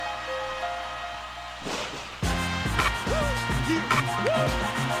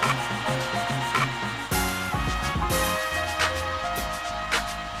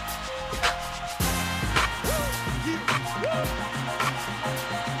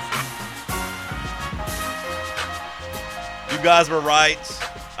guys were right.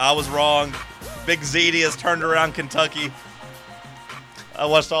 I was wrong. Big ZD has turned around Kentucky. I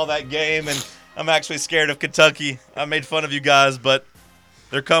watched all that game, and I'm actually scared of Kentucky. I made fun of you guys, but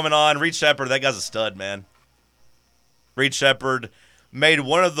they're coming on. Reed Sheppard, that guy's a stud, man. Reed Sheppard made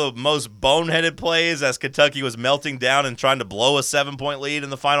one of the most boneheaded plays as Kentucky was melting down and trying to blow a 7-point lead in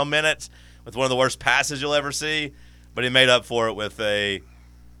the final minute with one of the worst passes you'll ever see. But he made up for it with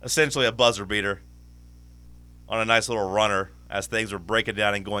essentially a buzzer beater on a nice little runner as things were breaking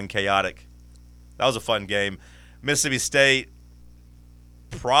down and going chaotic. That was a fun game. Mississippi State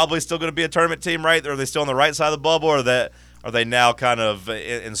probably still going to be a tournament team, right? Are they still on the right side of the bubble, or are they now kind of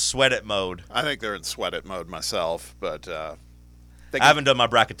in sweat it mode? I think they're in sweat it mode myself, but I haven't done my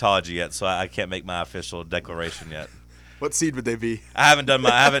bracketology yet, so I can't make my official declaration yet. What seed would they be? I haven't done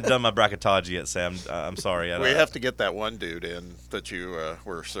my bracketology yet, Sam. I'm sorry. We have to get that one dude in that you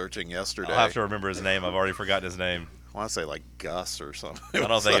were searching yesterday. I'll have to remember his name. I've already forgotten his name. I want to say like Gus or something. I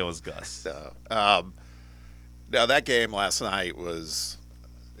don't think it was Gus. No. Now that game last night was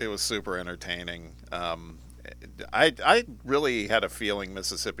super entertaining. I really had a feeling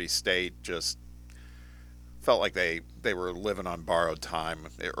Mississippi State just felt like they were living on borrowed time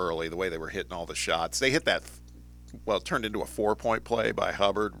early, the way they were hitting all the shots. They hit that, it turned into a 4-point play by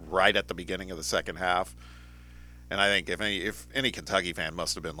Hubbard right at the beginning of the second half. And I think if any Kentucky fan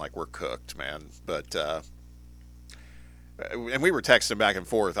must have been like, we're cooked, man. But and we were texting back and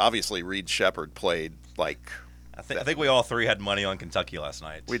forth. Obviously, Reed Sheppard played like. I think we all three had money on Kentucky last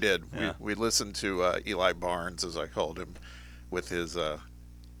night. We did. Yeah. We listened to Eli Barnes, as I called him, with his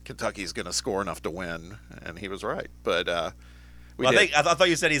Kentucky's going to score enough to win, and he was right. But I thought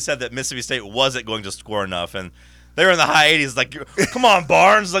you said he said that Mississippi State wasn't going to score enough, and they were in the high 80s. Like, come on,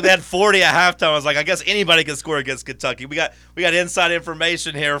 Barnes! Like they had 40 at halftime. I was like, I guess anybody can score against Kentucky. We got inside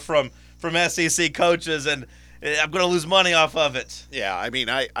information here from SEC coaches, and I'm going to lose money off of it. Yeah, I mean,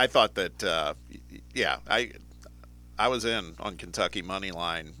 I thought that. I was in on Kentucky money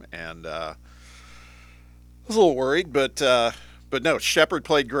line, and I was a little worried, but no, Sheppard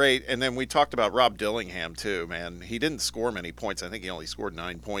played great. And then we talked about Rob Dillingham too, man. He didn't score many points. I think he only scored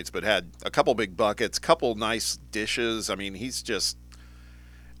 9 points, but had a couple big buckets, couple nice dishes. I mean, he's just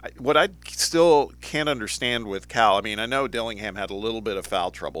what I still can't understand with Cal. I mean, I know Dillingham had a little bit of foul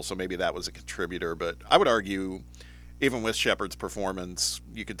trouble, so maybe that was a contributor, but I would argue, even with Sheppard's performance,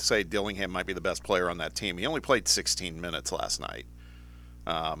 you could say Dillingham might be the best player on that team. He only played 16 minutes last night.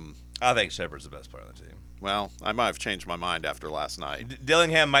 I think Sheppard's the best player on the team. Well, I might have changed my mind after last night.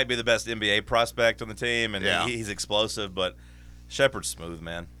 Dillingham might be the best NBA prospect on the team, and yeah. he's explosive, but Sheppard's smooth,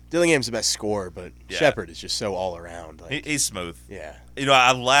 man. Dillingham's the best scorer, but Yeah. Sheppard is just so all around. Like, He's smooth. yeah. You know,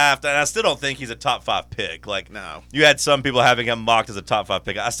 I laughed, and I still don't think he's a top 5 pick. Like, No. You had some people having him mocked as a top 5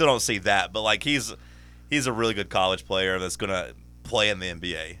 pick. I still don't see that, but like he's a really good college player that's going to play in the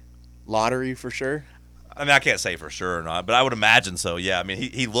NBA. Lottery for sure. I mean, I can't say for sure or not, but I would imagine so. Yeah, I mean,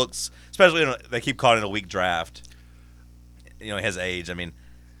 he looks, especially they keep calling it a weak draft. You know, his age. I mean,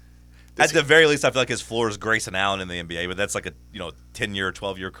 at the very least, I feel like his floor is Grayson Allen in the NBA, but that's like a 10-year,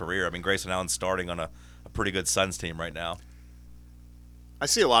 12-year career. I mean, Grayson Allen's starting on a pretty good Suns team right now. I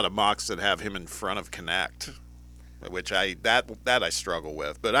see a lot of mocks that have him in front of Connect, which I struggle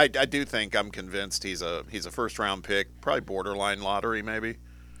with. But I do think, I'm convinced he's a first-round pick, probably borderline lottery maybe.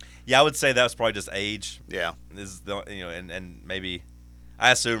 Yeah, I would say that was probably just age. Yeah. And maybe I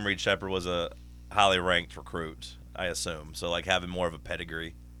assume Reed Sheppard was a highly ranked recruit. I assume so, like having more of a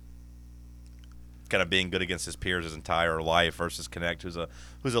pedigree, kind of being good against his peers his entire life versus Connect, who's a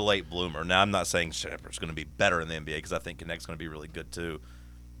late bloomer. Now, I'm not saying Sheppard's going to be better in the NBA because I think Connect's going to be really good too,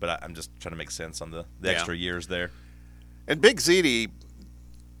 but I'm just trying to make sense on the extra years there. And Big ZD,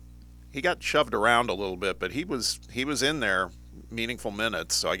 he got shoved around a little bit, but he was in there meaningful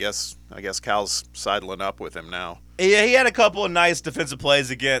minutes. So I guess Cal's sidling up with him now. Yeah, he had a couple of nice defensive plays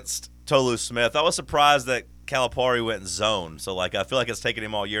against Tolu Smith. I was surprised that Calipari went zone. So like I feel like it's taken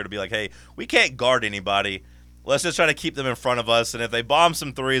him all year to be like, hey, we can't guard anybody. Let's just try to keep them in front of us. And if they bomb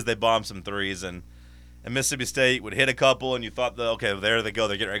some threes, they bomb some threes. And Mississippi State would hit a couple, and you thought, okay, there they go.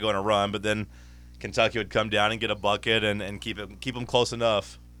 They're getting ready to go on a run. But then Kentucky would come down and get a bucket and keep them close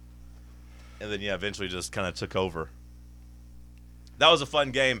enough. And then, eventually just kind of took over. That was a fun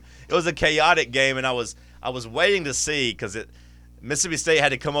game. It was a chaotic game, and I was waiting to see because Mississippi State had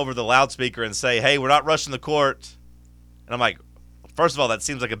to come over the loudspeaker and say, hey, we're not rushing the court. And I'm like, first of all, that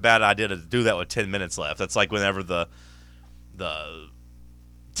seems like a bad idea to do that with 10 minutes left. That's like whenever the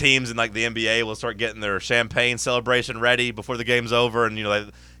teams in like the NBA will start getting their champagne celebration ready before the game's over, and they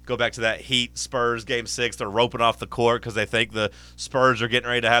Go back to that Heat Spurs Game 6. They're roping off the court because they think the Spurs are getting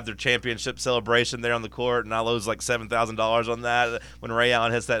ready to have their championship celebration there on the court, and I lose like $7,000 on that when Ray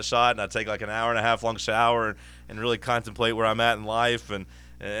Allen hits that shot, and I take like an hour and a half long shower and really contemplate where I'm at in life and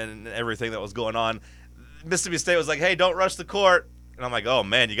everything that was going on. Mississippi State was like, hey, don't rush the court. And I'm like, oh,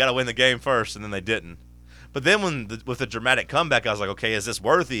 man, you got to win the game first, and then they didn't. But then with the dramatic comeback, I was like, okay, is this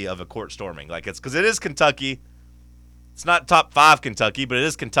worthy of a court storming? Like, it's because it is Kentucky. It's not top 5 Kentucky, but it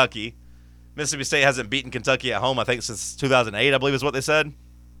is Kentucky. Mississippi State hasn't beaten Kentucky at home, I think, since 2008, I believe is what they said.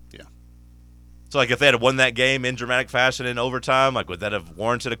 Yeah. So, like, if they had won that game in dramatic fashion in overtime, like, would that have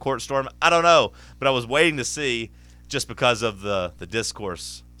warranted a court storm? I don't know. But I was waiting to see just because of the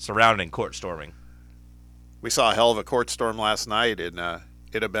discourse surrounding court storming. We saw a hell of a court storm last night in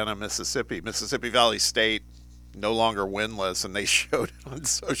Itabena, Mississippi. Mississippi Valley State no longer winless, and they showed on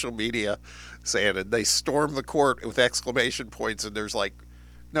social media saying it. They stormed the court with exclamation points, and there's like,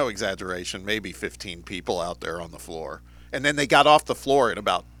 no exaggeration, maybe 15 people out there on the floor. And then they got off the floor in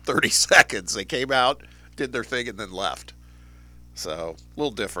about 30 seconds. They came out, did their thing, and then left. So, a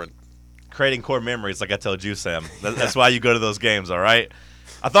little different. Creating core memories, like I told you, Sam. That's why you go to those games, all right?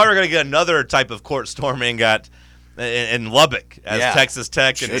 I thought we were going to get another type of court storming in Lubbock as Texas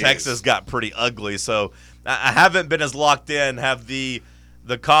Tech and Texas got pretty ugly. So I haven't been as locked in. Have the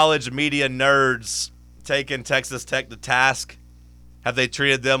college media nerds taken Texas Tech to task? Have they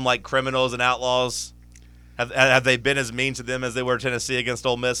treated them like criminals and outlaws? Have they been as mean to them as they were Tennessee against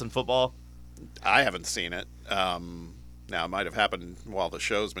Ole Miss in football? I haven't seen it. Now, it might have happened while the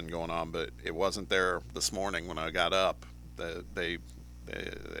show's been going on, but it wasn't there this morning when I got up. They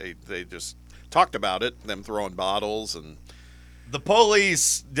just talked about it, them throwing bottles. And the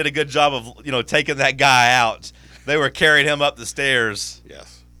police did a good job of, taking that guy out. They were carrying him up the stairs.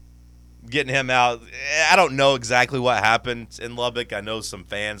 Yes. Getting him out. I don't know exactly what happened in Lubbock. I know some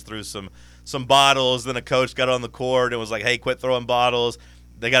fans threw some bottles. Then a coach got on the court and was like, hey, quit throwing bottles.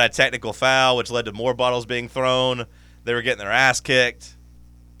 They got a technical foul, which led to more bottles being thrown. They were getting their ass kicked.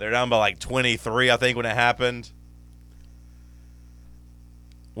 They were down by like 23, I think, when it happened.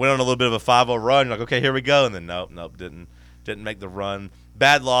 Went on a little bit of a 5-0 run. You're like, okay, here we go. And then nope, didn't make the run.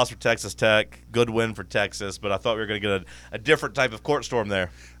 Bad loss for Texas Tech. Good win for Texas. But I thought we were going to get a different type of court storm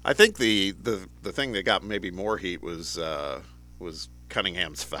there. I think the thing that got maybe more heat was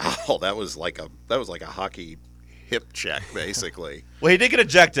Cunningham's foul. That was like a hockey hip check, basically. Well, he did get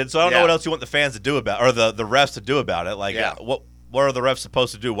ejected, so I don't know what else you want the fans to do about, or the refs to do about it. Like, what are the refs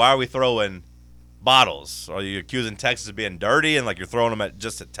supposed to do? Why are we throwing bottles? Are you accusing Texas of being dirty and like you're throwing them at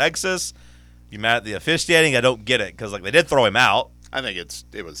Texas? You mad at the officiating? I don't get it because like they did throw him out. I think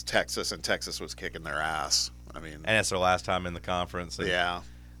it was Texas, and Texas was kicking their ass. I mean, and it's their last time in the conference. Yeah.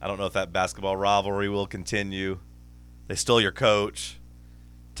 I don't know if that basketball rivalry will continue. They stole your coach.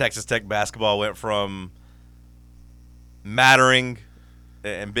 Texas Tech basketball went from mattering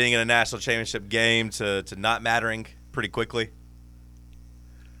and being in a national championship game to not mattering pretty quickly.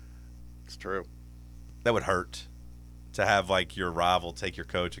 It's true. That would hurt to have like your rival take your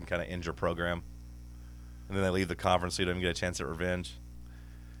coach and kind of end your program. And then they leave the conference so you don't even get a chance at revenge.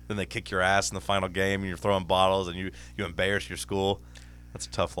 Then they kick your ass in the final game and you're throwing bottles and you embarrass your school. That's a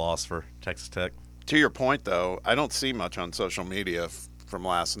tough loss for Texas Tech. To your point, though, I don't see much on social media from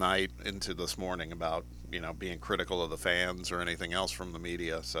last night into this morning about, being critical of the fans or anything else from the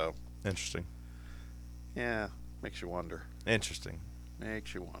media. So interesting. Yeah, makes you wonder. Interesting.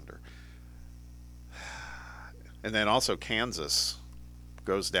 Makes you wonder. And then also Kansas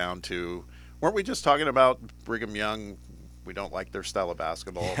goes down to, weren't we just talking about Brigham Young? We don't like their style of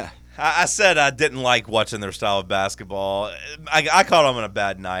basketball. Yeah. I said I didn't like watching their style of basketball. I caught them on a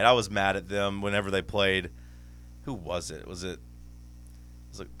bad night. I was mad at them whenever they played. Who was it? It was a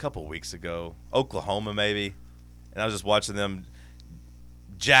couple weeks ago. Oklahoma, maybe. And I was just watching them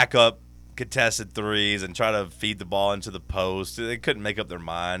jack up contested threes and try to feed the ball into the post. They couldn't make up their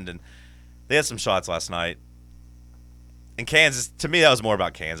mind. And they had some shots last night. And Kansas, to me, that was more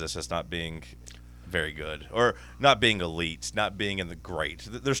about Kansas just not being very good, or not being elite, not being in the great.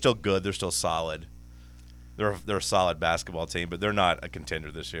 They're still good. They're still solid. They're a solid basketball team, but they're not a contender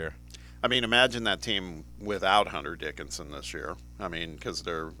this year. I mean, imagine that team without Hunter Dickinson this year. I mean, because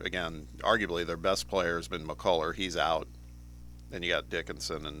they're, again, arguably their best player has been McCullough. He's out. Then you got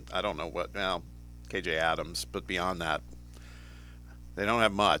Dickinson, and I don't know what now, KJ Adams, but beyond that, they don't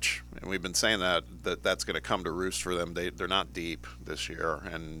have much. And we've been saying that's going to come to roost for them. They're not deep this year,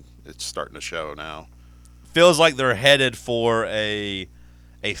 and it's starting to show now. Feels like they're headed for a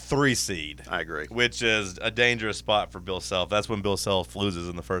 3 seed. I agree. Which is a dangerous spot for Bill Self. That's when Bill Self loses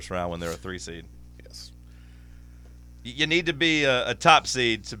in the first round, when they're a 3 seed. Yes. You need to be a top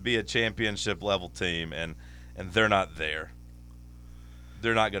seed to be a championship level team, and they're not there.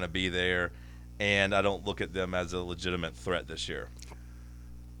 They're not going to be there, and I don't look at them as a legitimate threat this year.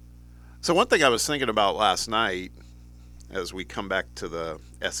 So one thing I was thinking about last night as we come back to the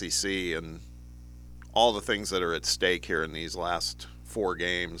SEC and all the things that are at stake here in these last 4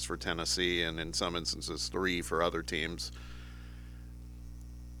 games for Tennessee and in some instances 3 for other teams.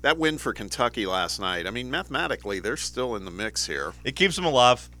 That win for Kentucky last night, I mean, mathematically, they're still in the mix here. It keeps them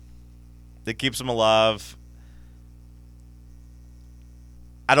alive.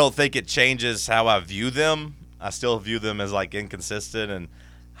 I don't think it changes how I view them. I still view them as like inconsistent and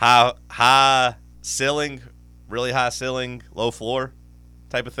high ceiling, really high ceiling, low floor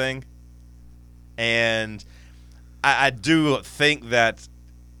type of thing. And I do think that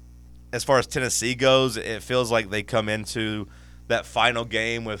as far as Tennessee goes, it feels like they come into that final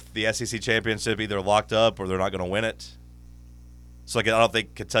game with the SEC championship either locked up or they're not going to win it. So I don't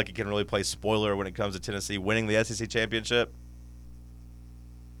think Kentucky can really play spoiler when it comes to Tennessee winning the SEC championship.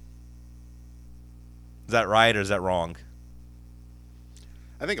 Is that right or is that wrong?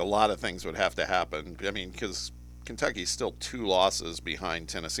 I think a lot of things would have to happen. I mean, because Kentucky's still 2 losses behind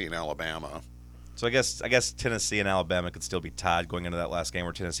Tennessee and Alabama. So I guess Tennessee and Alabama could still be tied going into that last game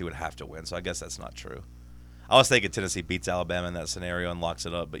where Tennessee would have to win. So I guess that's not true. I was thinking Tennessee beats Alabama in that scenario and locks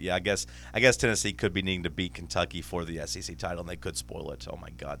it up. But, yeah, I guess Tennessee could be needing to beat Kentucky for the SEC title, and they could spoil it. Oh, my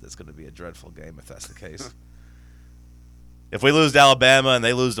God, that's going to be a dreadful game if that's the case. If we lose to Alabama and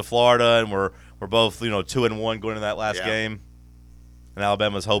they lose to Florida and we're both 2-1 going into that last game, and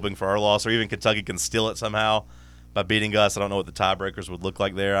Alabama's hoping for our loss, or even Kentucky can steal it somehow by beating us, I don't know what the tiebreakers would look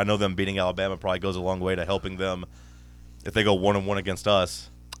like there. I know them beating Alabama probably goes a long way to helping them if they go 1-1 against us.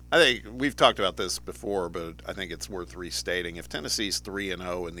 I think we've talked about this before, but I think it's worth restating. If Tennessee's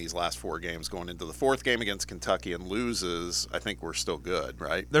 3-0 in these last 4 games going into the 4th game against Kentucky and loses, I think we're still good,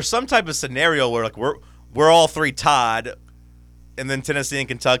 right? There's some type of scenario where like we're all 3 tied, and then Tennessee and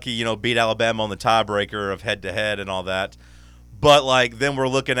Kentucky, beat Alabama on the tiebreaker of head-to-head and all that. But like then we're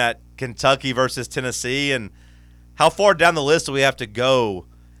looking at Kentucky versus Tennessee, and how far down the list do we have to go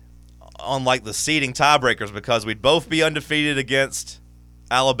on like the seeding tiebreakers? Because we'd both be undefeated against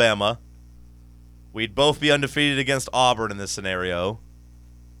Alabama. We'd both be undefeated against Auburn in this scenario.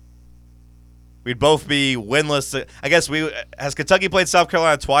 We'd both be winless. I guess has Kentucky played South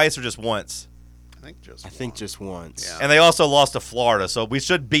Carolina twice or just once? I think just once. Yeah. And they also lost to Florida, so we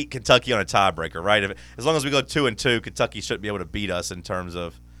should beat Kentucky on a tiebreaker, right? As long as we go 2-2, Kentucky shouldn't be able to beat us in terms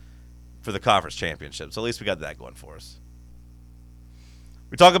of for the conference championship. So at least we got that going for us.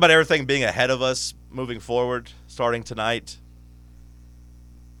 We talk about everything being ahead of us moving forward, starting tonight.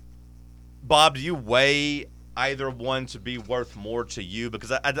 Bob, do you weigh either one to be worth more to you?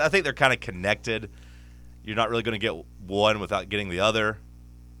 Because I think they're kind of connected. You're not really going to get one without getting the other,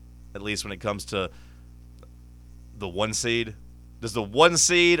 at least when it comes to the 1 seed. Does the 1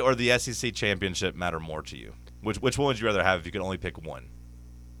 seed or the SEC championship matter more to you? Which one would you rather have if you could only pick one?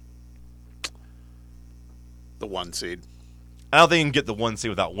 The 1 seed. I don't think you can get the 1 seed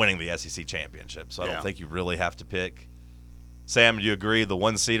without winning the SEC championship, so I don't think you really have to pick. Sam, do you agree, the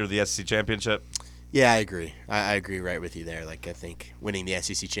 1 seed or the SEC championship? Yeah, I agree. I agree right with you there. Like, I think winning the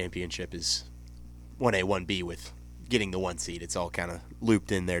SEC championship is 1A, 1B with getting the 1 seed. It's all kind of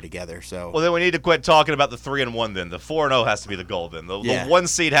looped in there together. So well, then we need to quit talking about the 3-1 then. The 4-0 has to be the goal then. The 1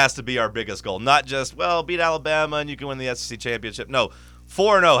 seed has to be our biggest goal, not just, beat Alabama and you can win the SEC championship. No,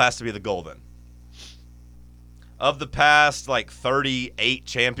 4-0 has to be the goal then. Of the past, 38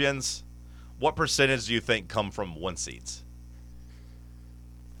 champions, what percentage do you think come from 1 seeds?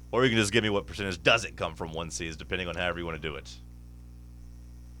 Or you can just give me what percentage doesn't come from 1 seeds, depending on however you want to do it.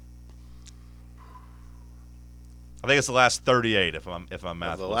 I think it's the last 38, if I'm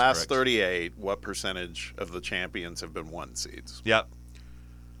math. The last 38, what percentage of the champions have been 1 seeds? Yep.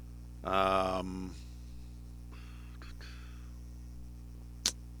 40%.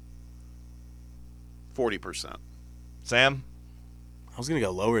 Sam? I was going to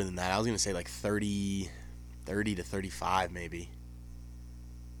go lower than that. I was going to say 30 to 35 maybe.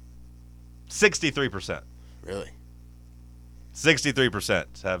 63%. Really?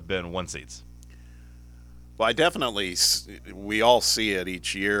 63% have been 1 seeds. Well, we all see it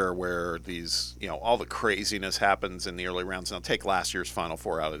each year where these, all the craziness happens in the early rounds. Now, take last year's Final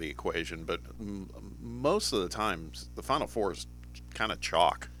Four out of the equation, but most of the times the Final Four is kind of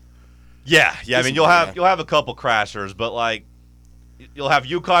chalk. Yeah. I mean, you'll have a couple crashers, but you'll have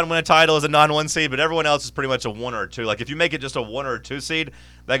UConn win a title as a non-1 seed, but everyone else is pretty much a 1 or a 2. If you make it just a 1 or a 2 seed,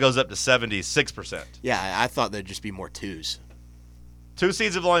 that goes up to 76%. Yeah, I thought there'd just be more 2s. 2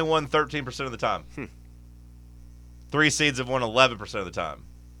 seeds have only won 13% of the time. 3 seeds have won 11% of the time.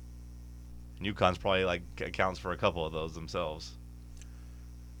 And UConn's probably accounts for a couple of those themselves.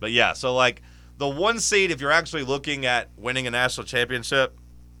 But yeah, so the 1 seed, if you're actually looking at winning a national championship,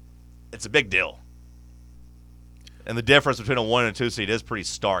 it's a big deal. And the difference between a 1 and 2 seed is pretty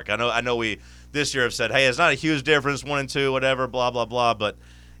stark. I know we this year have said, hey, it's not a huge difference, 1 and 2, whatever, blah, blah, blah. But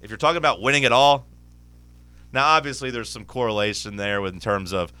if you're talking about winning it all, now obviously there's some correlation there in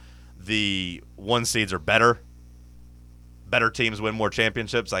terms of the 1 seeds are better. Better teams win more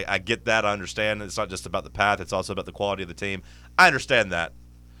championships. I get that. I understand. It's not just about the path. It's also about the quality of the team. I understand that.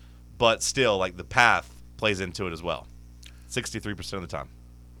 But still, the path plays into it as well. 63% of the time.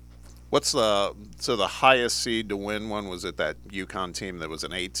 What's the highest seed to win one? Was it that UConn team that was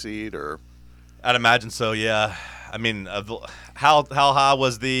an 8 seed, or? I'd imagine so. Yeah. I mean, how high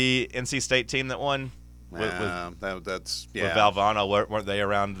was the NC State team that won? That's yeah. With Valvano, weren't they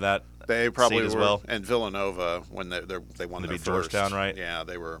around that? They probably seed as were. well. And Villanova, when they won their Maybe first. Georgetown, right? Yeah,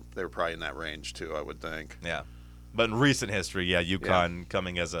 they were probably in that range too, I would think. Yeah. But in recent history, yeah, UConn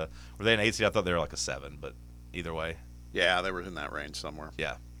coming as were they an 8 seed? I thought they were a 7, but either way. Yeah, they were in that range somewhere.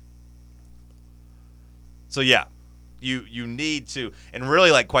 Yeah. So yeah, you need to, and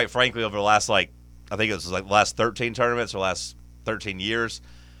really quite frankly, over the last I think it was the last 13 tournaments or last 13 years,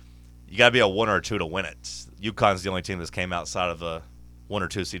 you got to be a 1 or a 2 to win it. UConn's the only team that's came outside of a 1 or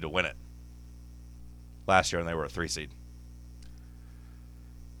 2 seed to win it. Last year, and they were a 3 seed.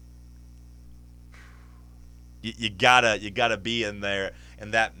 You gotta be in there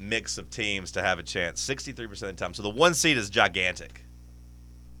in that mix of teams to have a chance. 63% of the time. So the 1 seed is gigantic.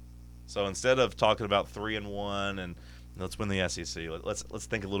 So instead of talking about 3 and 1 and let's win the SEC, let's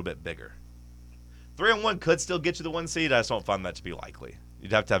think a little bit bigger. 3 and 1 could still get you the 1 seed. I just don't find that to be likely.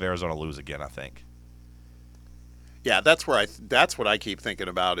 You'd have to have Arizona lose again, I think. Yeah, that's what I keep thinking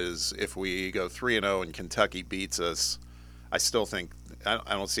about is if we go 3-0 and Kentucky beats us, I still think I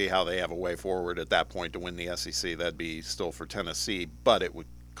don't see how they have a way forward at that point to win the SEC. That'd be still for Tennessee, but it would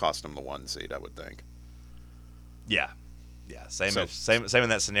cost them the 1 seed, I would think. Yeah. Same in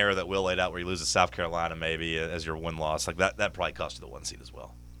that scenario that Will laid out where you lose to South Carolina maybe as your 1 loss. That probably cost you the 1 seed as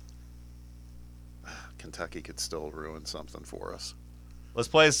well. Kentucky could still ruin something for us. Let's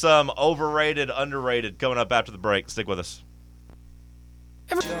play some overrated, underrated coming up after the break. Stick with us.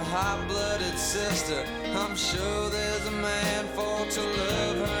 The hot-blooded sister, I'm sure there's a man for to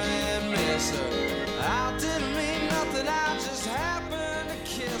love her and miss her. I didn't mean nothing, I just happened to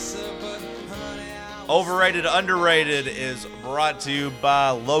kiss her, but honey, Overrated, underrated is brought to you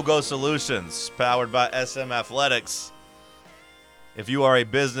by Logo Solutions, powered by SM Athletics. If you are a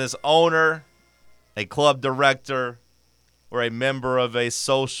business owner, a club director, or a member of a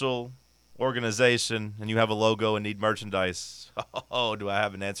social organization and you have a logo and need merchandise, do I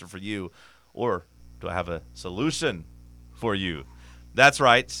have an answer for you? Or do I have a solution for you? That's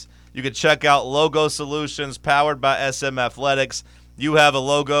right. You can check out Logo Solutions powered by SM Athletics. You have a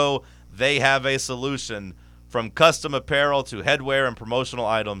logo, they have a solution. From custom apparel to headwear and promotional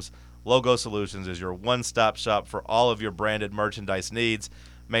items, Logo Solutions is your one-stop shop for all of your branded merchandise needs.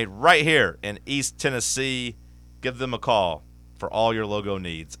 Made right here in East Tennessee. Give them a call for all your logo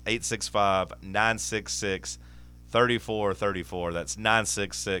needs. 865-966-3434. That's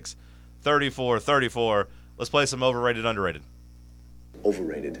 966-3434. Let's play some overrated, underrated.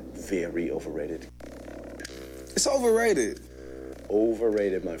 Overrated. Very overrated. It's overrated.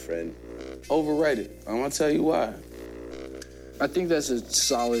 Overrated, my friend. Overrated. I'm gonna tell you why. I think that's a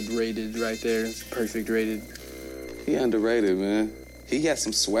solid rated right there. It's perfect rated. He underrated, man. He got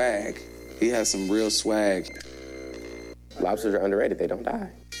some swag. He has some real swag. Lobsters are underrated. They don't die.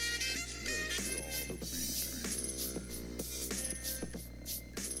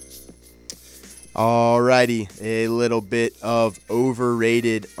 Alrighty, a little bit of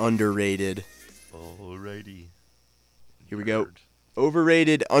overrated, underrated. Alrighty. Here we go.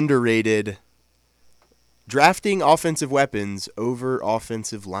 Overrated, underrated. Drafting offensive weapons over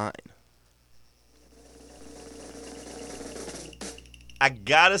offensive line. I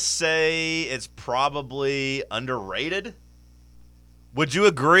gotta say it's probably underrated. Would you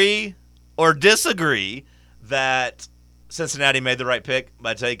agree or disagree that Cincinnati made the right pick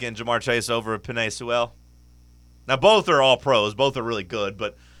by taking Jamar Chase over Penei Sewell? Now, both are all pros. Both are really good.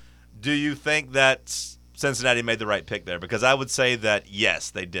 But do you think that Cincinnati made the right pick there? Because I would say that, yes,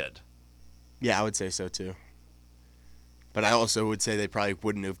 they did. Yeah, I would say so, too. But I also would say they probably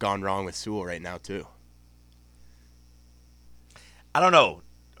wouldn't have gone wrong with Sewell right now, too. I don't know.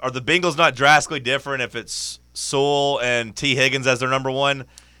 Are the Bengals not drastically different if it's Sewell and T. Higgins as their number one?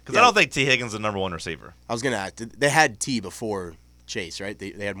 Because I don't think T. Higgins is the number one receiver. I was going to add, they had T before Chase, right?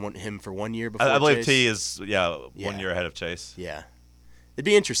 They had him for 1 year before I believe Chase. T is 1 year ahead of Chase. Yeah. It'd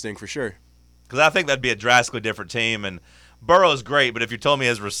be interesting for sure. Because I think that'd be a drastically different team. And Burrow's great, but if you told me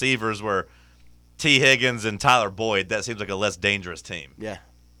his receivers were T. Higgins and Tyler Boyd, that seems like a less dangerous team. Yeah.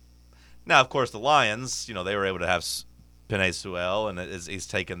 Now, of course, the Lions, they were able to have Penei Sewell, and he's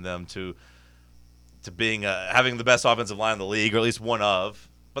taken them to being having the best offensive line in the league, or at least one of.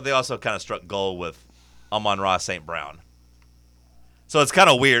 But they also kind of struck gold with Amon-Ra St. Brown. So it's kind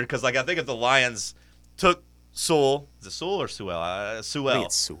of weird because, I think if the Lions took Sewell, is it Sewell or Sewell? Sewell. I think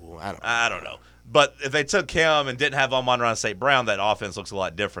it's Sewell. I don't know. But if they took him and didn't have Amon-Ra St. Brown, that offense looks a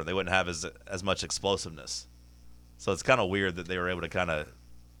lot different. They wouldn't have as much explosiveness. So it's kind of weird that they were able to kind of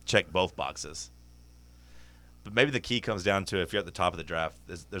check both boxes. But maybe the key comes down to if you're at the top of the draft,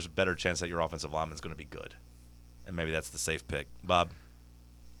 there's a better chance that your offensive lineman is going to be good. And maybe that's the safe pick. Bob?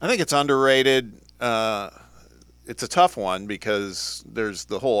 I think it's underrated. It's a tough one because there's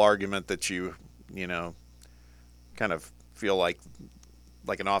the whole argument that you kind of feel like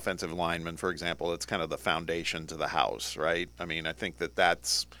an offensive lineman, for example, it's kind of the foundation to the house, right? I mean, I think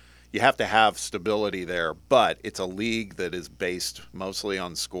that's you have to have stability there, but it's a league that is based mostly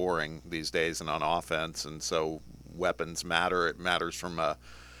on scoring these days and on offense, and so weapons matter. It matters from a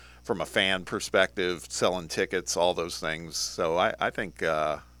fan perspective, selling tickets, all those things. So I think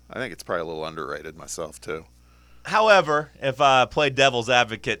it's probably a little underrated myself too. However, if I play devil's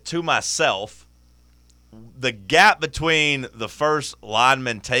advocate to myself, the gap between the first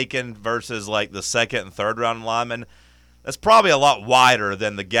lineman taken versus the second and third round lineman, that's probably a lot wider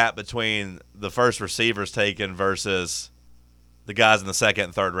than the gap between the first receivers taken versus the guys in the second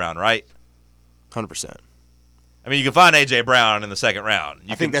and third round, right? 100%. I mean, you can find A.J. Brown in the second round.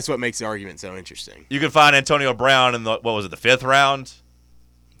 I think that's what makes the argument so interesting. You can find Antonio Brown in the fifth round?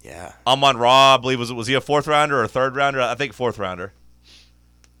 Yeah. Amon-Ra, I believe, was he a fourth rounder or a third rounder? I think fourth rounder.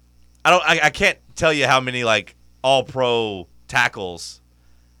 I can't tell you how many all-pro tackles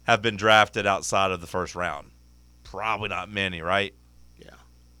have been drafted outside of the first round. Probably not many, right? Yeah.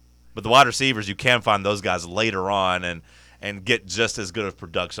 But the wide receivers, you can find those guys later on and get just as good of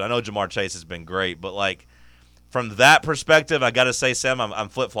production. I know Jamar Chase has been great, but from that perspective, I got to say, Sam, I'm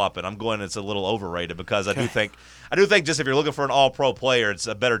flip-flopping. I'm going it's a little overrated because I do think just if you're looking for an all-pro player, it's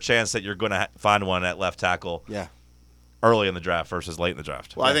a better chance that you're going to find one at left tackle. Yeah. Early in the draft versus late in the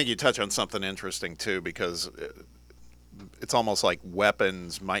draft. Well, I think you touch on something interesting, too, because it's almost like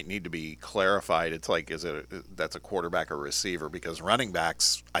weapons might need to be clarified. It's like, that's a quarterback or receiver? Because running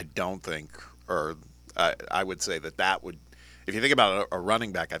backs, I don't think, or I would say that would, if you think about a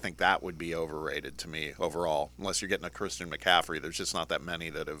running back, I think that would be overrated to me overall. Unless you're getting a Christian McCaffrey, there's just not that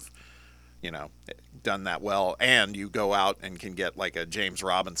many that have, done that well. And you go out and can get a James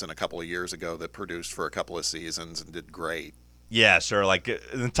Robinson a couple of years ago that produced for a couple of seasons and did great. Yeah, sure.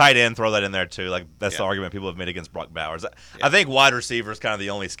 The tight end, throw that in there too. That's the argument people have made against Brock Bowers. I think wide receiver is kind of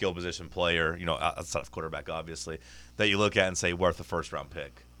the only skill position player, outside of quarterback, obviously, that you look at and say worth a first-round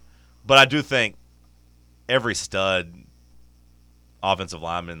pick. But I do think every stud offensive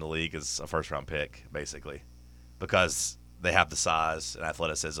lineman in the league is a first-round pick, basically, because they have the size and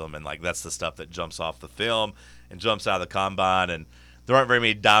athleticism, and that's the stuff that jumps off the film and jumps out of the combine. And there aren't very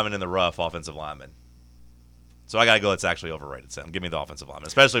many diamond in the rough offensive linemen. So I got to go. It's actually overrated, Sam. Give me the offensive lineman,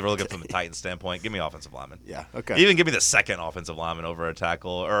 especially if we're looking from the Titans standpoint. Give me offensive lineman. Yeah. Okay. Even give me the second offensive lineman over a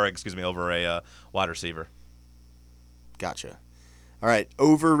tackle, or over a wide receiver. Gotcha. All right.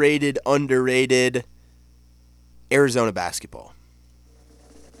 Overrated, underrated. Arizona basketball.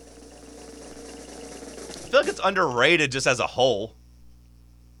 I feel like it's underrated just as a whole.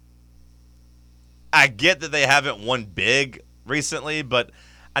 I get that they haven't won big recently, but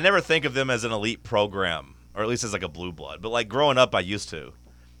I never think of them as an elite program, or at least as a blue blood. But growing up, I used to.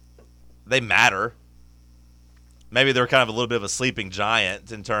 They matter. Maybe they're kind of a little bit of a sleeping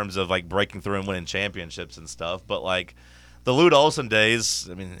giant in terms of breaking through and winning championships and stuff. But the Lute Olson days,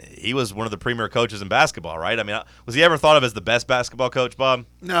 I mean, he was one of the premier coaches in basketball, right? I mean, was he ever thought of as the best basketball coach, Bob?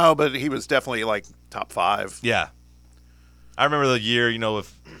 No, but he was definitely top 5. Yeah. I remember the year,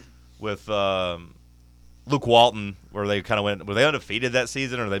 with Luke Walton, where they kind of were they undefeated that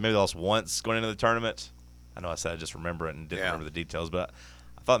season, or they maybe lost once going into the tournament? I know I said I just remember it and didn't remember the details, but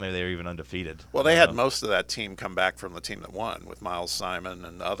I thought maybe they were even undefeated. Well, they had most of that team come back from the team that won with Miles Simon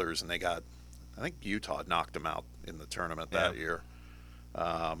and others, and they got, I think Utah knocked them out in the tournament that year.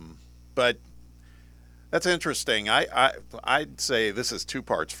 But that's interesting. I'd say this is two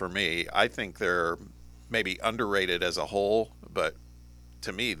parts for me. I think they're maybe underrated as a whole, but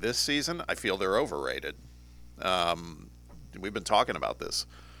to me this season I feel they're overrated. We've been talking about this.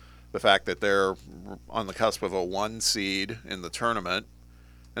 the fact that they're on the cusp of a 1 seed in the tournament,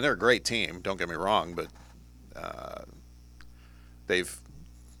 and they're a great team. Don't get me wrong, but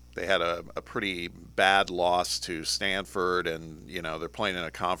they had a pretty bad loss to Stanford, and they're playing in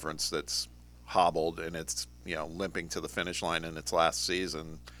a conference that's hobbled and it's limping to the finish line in its last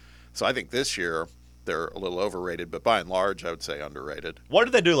season. So I think this year they're a little overrated, but by and large, I would say underrated. What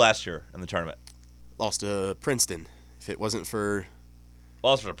did they do last year in the tournament? Lost to Princeton. If it wasn't for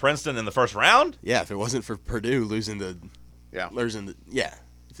Lost to Princeton in the first round? if it wasn't for Purdue losing the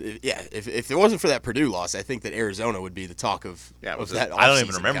If it wasn't for that Purdue loss, I think that Arizona would be the talk of that. I don't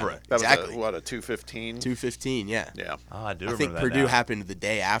even remember it. That exactly. was a 215? 215, yeah. Yeah. Oh, I do I remember think that Purdue now. happened the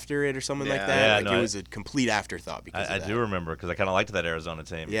day after it or something like Yeah. that. Yeah, It was a complete afterthought because I of that. do remember because I kind of liked that Arizona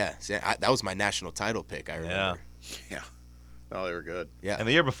team. Yeah, see, that was my national title pick, I remember. Yeah. Oh, they were good. Yeah. And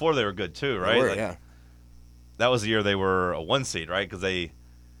the year before they were good too, right? They were, yeah. That was the year they were a 1 seed, right? Because I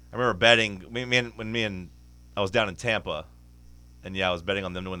remember betting when I was down in Tampa, and I was betting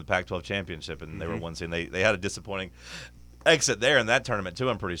on them to win the Pac-12 championship, and they were 1 seed. And they had a disappointing exit there in that tournament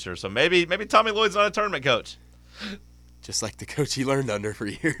too, I'm pretty sure. So maybe Tommy Lloyd's not a tournament coach. Just like the coach he learned under for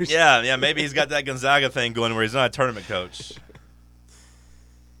years. Yeah, maybe he's got that Gonzaga thing going where he's not a tournament coach.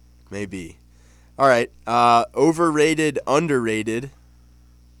 Maybe. All right, overrated, underrated.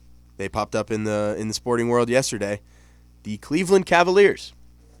 They popped up in the sporting world yesterday. The Cleveland Cavaliers.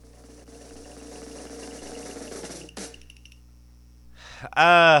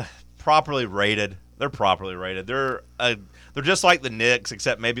 Properly rated. They're properly rated. They're just like the Knicks,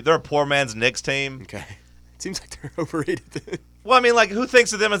 except maybe they're a poor man's Knicks team. Okay. It seems like they're overrated. Well, I mean, like, who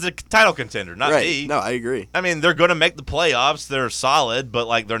thinks of them as a title contender? Not right. me. No, I agree. I mean, they're going to make the playoffs. They're solid, but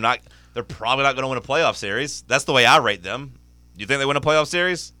like they're probably not going to win a playoff series. That's the way I rate them. Do you think they win a playoff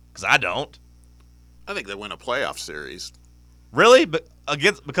series? Because I don't. I think they win a playoff series. Really? But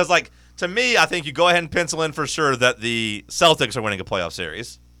because like to me, I think you go ahead and pencil in for sure that the Celtics are winning a playoff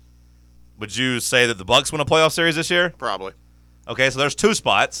series. Would you say that the Bucks win a playoff series this year? Probably. Okay, so there's 2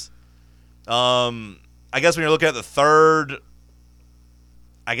 spots. I guess when you're looking at the third,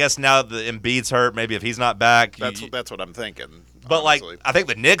 I guess now that the Embiid's hurt, maybe if he's not back. That's what I'm thinking. But, honestly. I think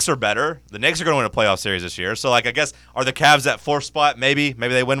the Knicks are better. The Knicks are going to win a playoff series this year. So, I guess, are the Cavs at 4th spot? Maybe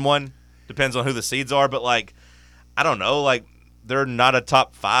they win one. Depends on who the seeds are. But, I don't know. They're not a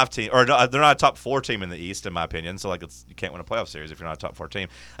top 5 team. Or they're not a top 4 team in the East, in my opinion. So, you can't win a playoff series if you're not a top 4 team.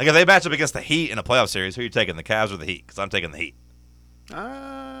 If they match up against the Heat in a playoff series, who are you taking, the Cavs or the Heat? Because I'm taking the Heat.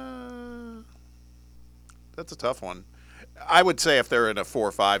 That's a tough one. I would say if they're in a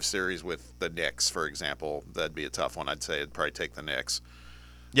 4-5 series with the Knicks, for example, that'd be a tough one. I'd say I'd probably take the Knicks.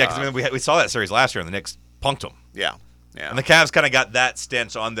 Yeah, because we saw that series last year, and the Knicks punked them. Yeah. And the Cavs kind of got that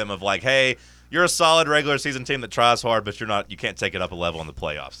stench on them of hey, you're a solid regular season team that tries hard, but you can't take it up a level in the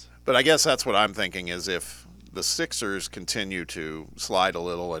playoffs. But I guess that's what I'm thinking is if the Sixers continue to slide a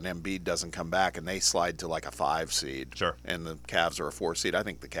little and Embiid doesn't come back and they slide to a 5 seed, sure, and the Cavs are a 4 seed, I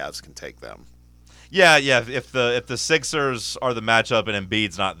think the Cavs can take them. Yeah. If the Sixers are the matchup and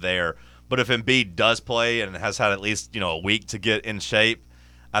Embiid's not there, but if Embiid does play and has had at least a week to get in shape,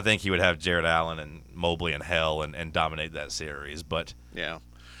 I think he would have Jared Allen and Mobley in hell and dominate that series. But yeah.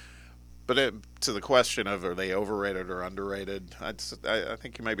 But to the question of are they overrated or underrated, I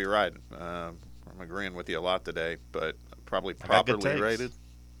think you may be right. I'm agreeing with you a lot today, but probably properly rated.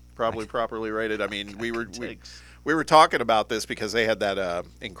 Probably properly rated. I mean, we were talking about this because they had that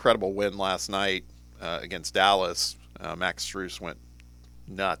incredible win last night against Dallas. Max Strus went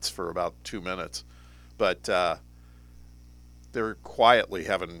nuts for about 2 minutes, but they're quietly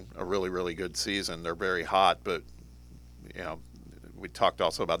having a really, really good season. They're very hot, but we talked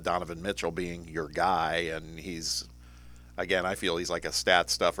also about Donovan Mitchell being your guy, and I feel he's like a stat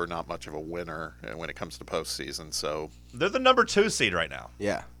stuffer, not much of a winner when it comes to postseason. So they're the number 2 seed right now.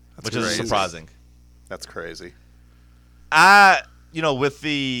 Yeah, which is surprising. That's crazy. With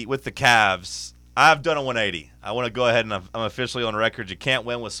the Cavs, I've done a 180. I want to go ahead and I'm officially on record. You can't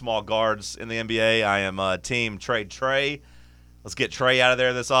win with small guards in the NBA. I am team trade Trey. Let's get Trey out of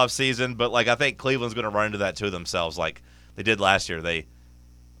there this offseason. But I think Cleveland's going to run into that too themselves, like they did last year.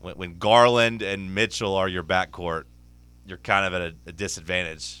 When Garland and Mitchell are your backcourt, you're kind of at a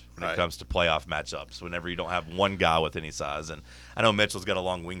disadvantage when it comes to playoff matchups. Whenever you don't have one guy with any size, and I know Mitchell's got a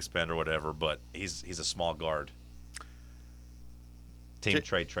long wingspan or whatever, but he's a small guard. Team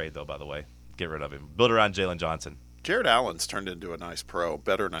trade though, by the way. Get rid of him. Build around Jalen Johnson. Jared Allen's turned into a nice pro,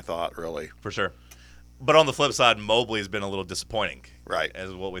 better than I thought, really. For sure. But on the flip side, Mobley's been a little disappointing. Right.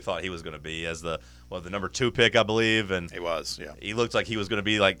 As what we thought he was going to be as the number 2 pick, I believe. And he was, yeah. He looked like he was going to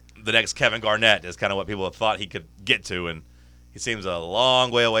be like the next Kevin Garnett is kind of what people thought he could get to. And he seems a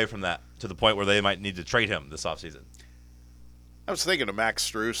long way away from that, to the point where they might need to trade him this offseason. I was thinking of Max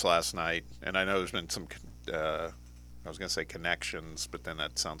Strus last night, and I know there's been some, I was going to say connections, but then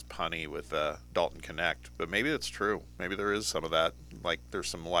that sounds punny with Dalton Connect. But maybe it's true. Maybe there is some of that. Like there's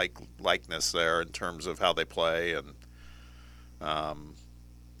some likeness there in terms of how they play. And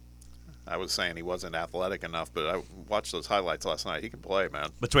I was saying he wasn't athletic enough, but I watched those highlights last night. He can play, man.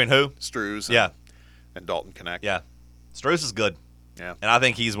 Between who? Strus and Dalton Connect. Yeah. Strus is good. Yeah. And I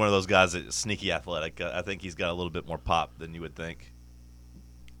think he's one of those guys that's sneaky athletic. I think he's got a little bit more pop than you would think.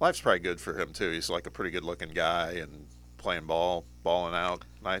 Life's probably good for him, too. He's like a pretty good-looking guy and playing balling out.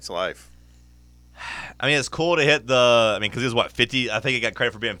 Nice life. I mean, it's cool to hit because he was, 50? I think he got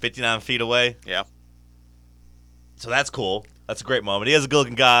credit for being 59 feet away. Yeah. So that's cool. That's a great moment. He is a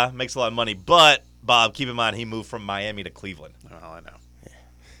good-looking guy, makes a lot of money. But, Bob, keep in mind, he moved from Miami to Cleveland. Well, I know.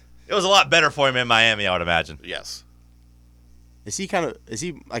 It was a lot better for him in Miami, I would imagine. Yes. Is he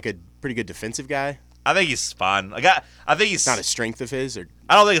like a pretty good defensive guy? I think he's fine. I think he's not a strength of his, or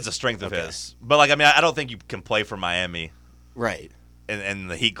I don't think it's a strength of his. But I don't think you can play for Miami, right? And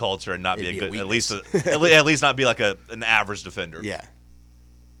the Heat culture and not It'd be be a a good weakness. at least not be like an average defender. Yeah.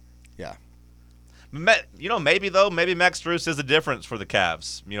 Maybe Max Strus is the difference for the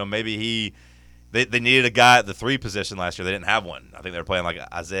Cavs. Maybe they needed a guy at the 3 position last year. They didn't have one. I think they were playing like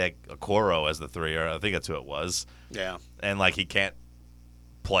Isaiah Okoro as the 3, or I think that's who it was. Yeah. And he can't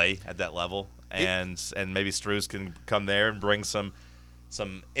play at that level. And maybe Strus can come there and bring some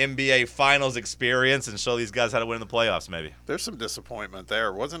NBA Finals experience and show these guys how to win in the playoffs. Maybe there's some disappointment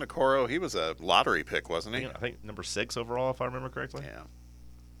there. Wasn't Okoro? He was a lottery pick, wasn't he? I think number 6 overall, if I remember correctly. Yeah.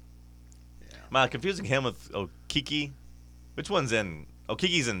 Am I confusing him with Okiki? Which one's in?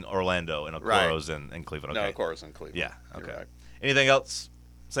 Okiki's in Orlando and Okoro's in Cleveland. Okay. No, Okoro's in Cleveland. Yeah. Okay. Right. Anything else,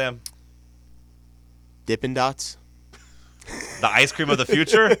 Sam? Dippin' Dots. The ice cream of the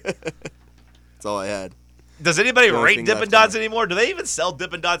future. That's all I had. Does anybody The rate Dippin' Dots anymore? Do they even sell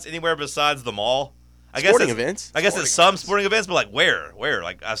Dippin' Dots anywhere besides the mall? Sporting events. I guess it's some sporting events, but where?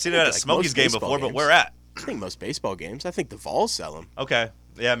 I've seen it at a Smokies game before, but where at? I think most baseball games. I think the Vols sell them. Okay.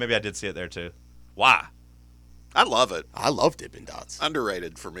 Yeah, maybe I did see it there too. Why? I love it. I love Dippin' Dots.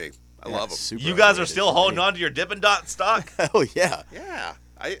 Underrated for me. I love them. You guys are still holding on to your Dippin' Dot stock? Hell yeah. Yeah.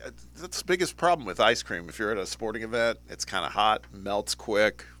 That's the biggest problem with ice cream. If you're at a sporting event, it's kind of hot, melts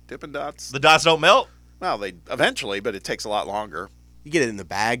quick. Dippin' Dots. The dots don't melt? Well, they eventually, but it takes a lot longer. You get it in the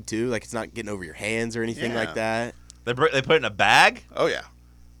bag too, like it's not getting over your hands or anything like that. They put it in a bag? Oh yeah.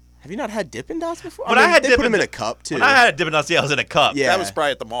 Have you not had Dippin' Dots before? But I had they put them in a cup too. When I had Dippin' Dots, I was in a cup. Yeah. That was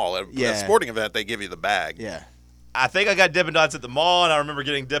probably at the mall. At a sporting event, they give you the bag. Yeah. I think I got Dippin' Dots at the mall, and I remember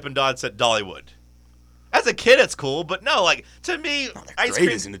getting Dippin' Dots at Dollywood. As a kid, it's cool, but no, to me, ice cream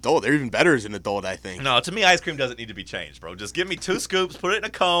as an adult. They're even better as an adult, I think. No, to me, ice cream doesn't need to be changed, bro. Just give me 2 scoops, put it in a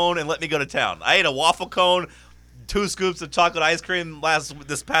cone, and let me go to town. I ate a waffle cone, 2 scoops of chocolate ice cream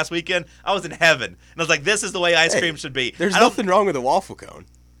this past weekend. I was in heaven, and I was like, "This is the way ice cream should be." There's nothing wrong with a waffle cone.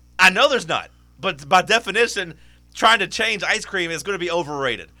 I know there's not, but by definition, trying to change ice cream is going to be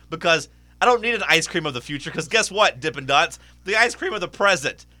overrated because I don't need an ice cream of the future. Because guess what, Dippin' Dots, the ice cream of the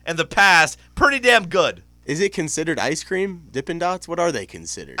present and the past, pretty damn good. Is it considered ice cream, Dippin' Dots? What are they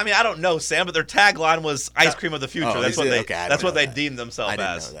considered? I mean, I don't know, Sam, but their tagline was "Ice cream of the future." Oh, that's what they deem themselves I didn't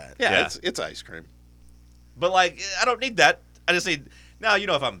as. know that. Yeah, it's ice cream. But I don't need that. I just need now.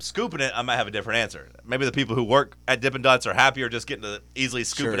 If I'm scooping it, I might have a different answer. Maybe the people who work at Dippin' Dots are happier just getting to easily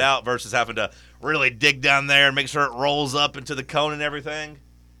scoop it out versus having to really dig down there and make sure it rolls up into the cone and everything.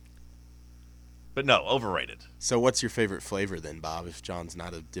 But no, overrated. So what's your favorite flavor then, Bob? If John's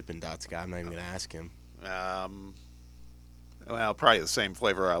not a Dippin' Dots guy, I'm not even going to ask him. Well, probably the same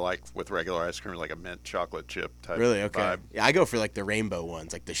flavor I like with regular ice cream, like a mint chocolate chip type. Really? Okay. Vibe. Yeah, I go for the rainbow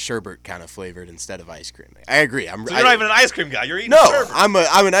ones, like the sherbet kind of flavored instead of ice cream. I agree. So you're not even an ice cream guy. You're eating no.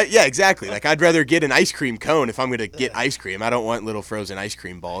 sherbet. Yeah, exactly. I'd rather get an ice cream cone if I'm going to get ice cream. I don't want little frozen ice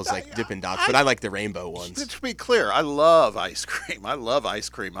cream balls like Dippin' Dots, but I like the rainbow ones. To be clear, I love ice cream. I love ice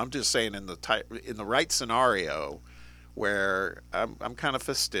cream. I'm just saying in the right scenario, where I'm kind of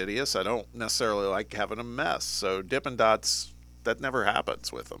fastidious. I don't necessarily like having a mess. So Dippin' Dots, that never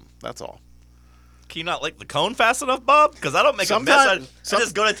happens with them. That's all. Can you not lick the cone fast enough, Bob? Because I don't make a mess. I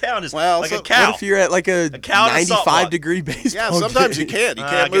just go to town like a cow. What if you're at a cow 95-degree baseball Yeah, sometimes game? you can't. You I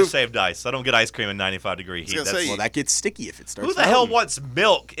can't get move. saved ice. I don't get ice cream in 95-degree heat. Well, that gets sticky if it starts. Who the hell wants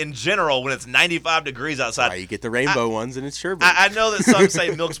milk in general when it's 95 degrees outside? Right, you get the rainbow ones and it's sherbet. I know that some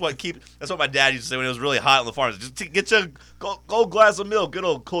say milk's what that's what my dad used to say when it was really hot on the farm. Just get you a cold glass of milk.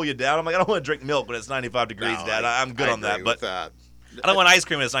 It'll cool you down. I'm like, I don't want to drink milk when it's 95 degrees, Dad. I'm good on that. But I don't want ice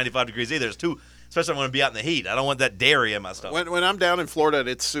cream when it's 95 degrees either. It's especially when I'm going to be out in the heat. I don't want that dairy in my stomach. When I'm down in Florida and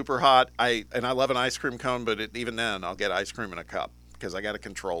it's super hot, I love an ice cream cone, but even then I'll get ice cream in a cup because I got to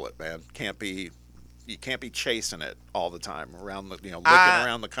control it, man. You can't be chasing it all the time around the looking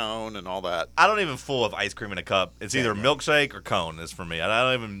around the cone and all that. I don't even fool with ice cream in a cup. It's either milkshake or cone is for me. I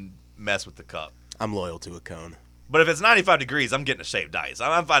don't even mess with the cup. I'm loyal to a cone. But if it's 95 degrees, I'm getting a shaved ice.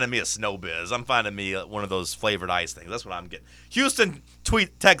 I'm finding me a Snow Biz. I'm finding me one of those flavored ice things. That's what I'm getting. Houston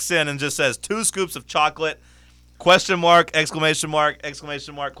texts in and just says 2 scoops of chocolate, question mark, exclamation mark,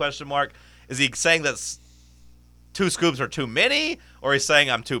 exclamation mark, question mark. Is he saying that 2 scoops are too many, or he's saying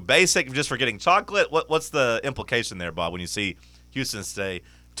I'm too basic just for getting chocolate? What's the implication there, Bob, when you see Houston say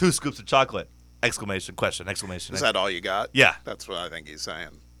 2 scoops of chocolate, exclamation, question, exclamation. Is that all you got? Yeah. That's what I think he's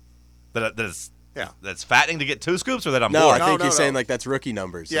saying. That's fattening to get 2 scoops, or that I'm No, bored? I think he's saying like that's rookie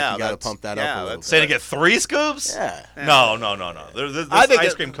numbers. Yeah, you got to pump that up a little bit. Saying to get 3 scoops? Yeah. No. This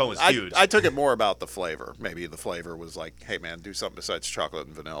ice cream cone was huge. I took it more about the flavor. Maybe the flavor was like, hey, man, do something besides chocolate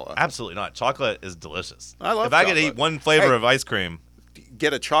and vanilla. Absolutely not. Chocolate is delicious. I love If I could chocolate. eat one flavor of ice cream.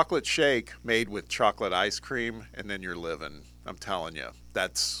 Get a chocolate shake made with chocolate ice cream, and then you're living. I'm telling you,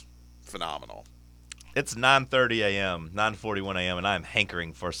 that's phenomenal. It's 9:30 a.m., 9:41 a.m., and I'm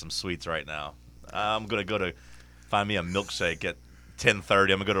hankering for some sweets right now. I'm going to go to find me a milkshake at 10:30. I'm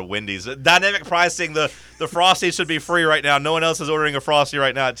going to go to Wendy's. Dynamic pricing, the Frosty should be free right now. No one else is ordering a Frosty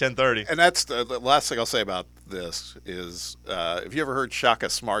right now at 10:30. And that's the last thing I'll say about this is, have you ever heard Shaka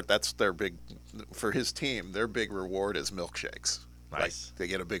Smart? That's their big, for his team, their big reward is milkshakes. Nice. Like, they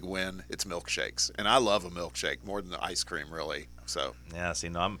get a big win, it's milkshakes. And I love a milkshake more than the ice cream, really. So Yeah, see,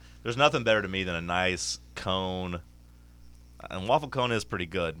 no, there's nothing better to me than a nice cone. And waffle cone is pretty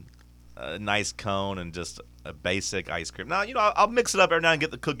good. A nice cone and just a basic ice cream. Now, I'll mix it up every now and get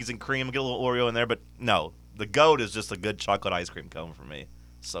the cookies and cream and get a little Oreo in there. But no, the GOAT is just a good chocolate ice cream cone for me.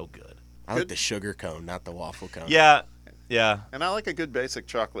 So good. I like the sugar cone, not the waffle cone. Yeah. And I like a good basic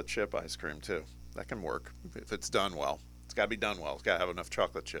chocolate chip ice cream, too. That can work if it's done well. It's got to be done well. It's got to have enough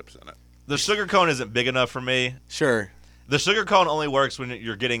chocolate chips in it. The sugar cone isn't big enough for me. Sure. The sugar cone only works when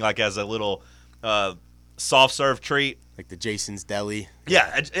you're getting like as a little soft serve treat. Like the Jason's Deli.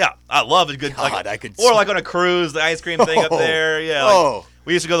 Yeah. I love a good. God, or like on a cruise, the ice cream thing up there. Yeah.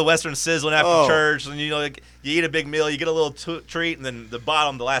 We used to go to the Western Sizzling after church, and you eat a big meal, you get a little treat, and then the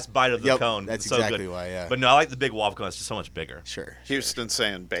last bite of the cone. That's so exactly good. why. Yeah. But no, I like the big waffle cone. It's just so much bigger. Sure. Houston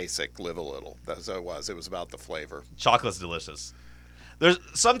saying basic, live a little. That's what it was. It was about the flavor. Chocolate's delicious. There's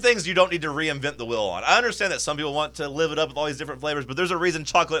some things you don't need to reinvent the wheel on. I understand that some people want to live it up with all these different flavors, but there's a reason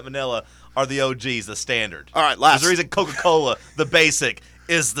chocolate and vanilla are the OGs, the standard. All right, There's a reason Coca-Cola, the basic,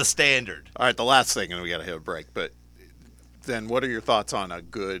 is the standard. All right, the last thing, and we got to hit a break. But then, what are your thoughts on a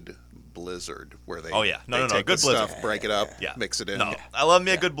good blizzard where they? Oh yeah, no, take good the blizzard. stuff, break it up, Yeah. mix it in. No, I love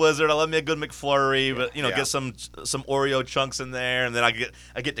me a good blizzard. I love me a good McFlurry, but Yeah. get some Oreo chunks in there, and then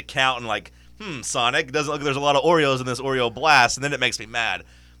I get to count and like, Sonic, it doesn't look like there's a lot of Oreos in this Oreo blast, and then it makes me mad.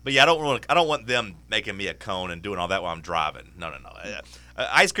 But yeah, I don't want them making me a cone and doing all that while I'm driving. No.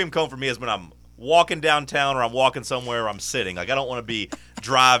 Ice cream cone for me is when I'm walking downtown or I'm walking somewhere or I'm sitting. Like I don't want to be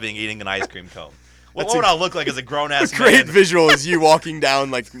driving eating an ice cream cone. What would I look like as a grown ass man? Great visual is you walking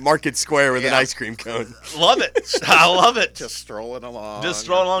down like Market Square with an ice cream cone. Love it. I love it. Just strolling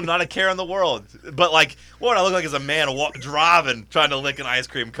along. Not a care in the world. But like, what would I look like as a man driving trying to lick an ice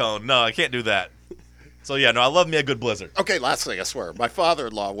cream cone? No, I can't do that. So yeah, no, I love me a good blizzard. Okay, last thing, I swear. My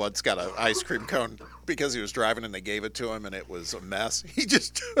father-in-law once got an ice cream cone because he was driving and they gave it to him and it was a mess. He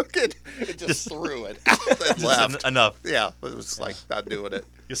just took it and just threw it out and left. Enough. Yeah, it was like not doing it.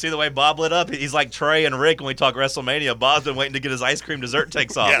 You see the way Bob lit up? He's like Trey and Rick when we talk WrestleMania. Bob's been waiting to get his ice cream dessert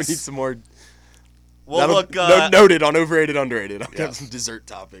takes off. We need some more. We'll look, noted on overrated, underrated. I've got some dessert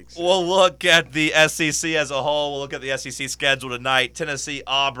topics. We'll look at the SEC as a whole. We'll look at the SEC schedule tonight. Tennessee,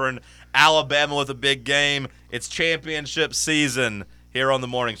 Auburn, Alabama with a big game. It's championship season here on the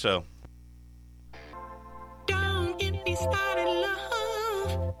Morning Show. Don't get me started,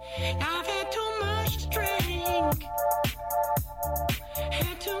 love. I've had too much to drink.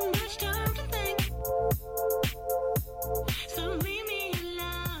 Had too much time to think. So leave me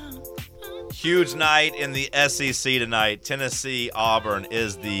alone. Huge night in the SEC tonight. Tennessee, Auburn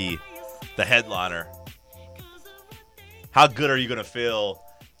is the headliner. How good are you going to feel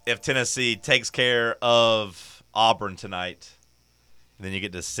if Tennessee takes care of Auburn tonight? And then you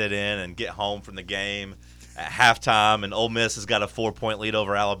get to sit in and get home from the game at halftime, and Ole Miss has got a 4-point lead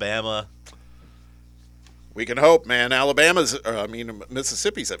over Alabama. We can hope, man.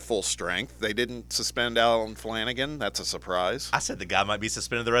 Mississippi's at full strength. They didn't suspend Alan Flanagan. That's a surprise. I said the guy might be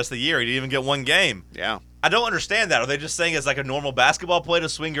suspended the rest of the year. He didn't even get one game. Yeah. I don't understand that. Are they just saying it's like a normal basketball play to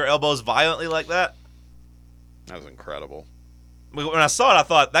swing your elbows violently like that? That was incredible. When I saw it, I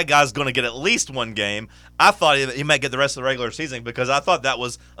thought that guy's going to get at least one game. I thought he might get the rest of the regular season because I thought that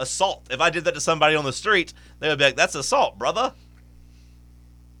was assault. If I did that to somebody on the street, they would be like, that's assault, brother.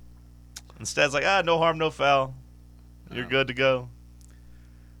 Instead, it's like, no harm, no foul. You're good to go.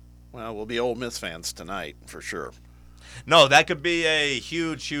 Well, we'll be Ole Miss fans tonight for sure. No, that could be a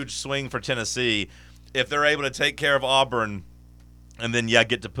huge, huge swing for Tennessee if they're able to take care of Auburn and then,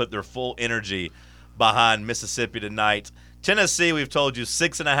 get to put their full energy behind Mississippi tonight. Tennessee, we've told you,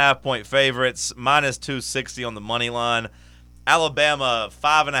 6.5-point favorites, minus 260 on the money line. Alabama,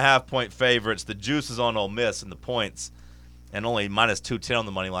 5.5-point favorites. The juice is on Ole Miss and the points, and only minus 210 on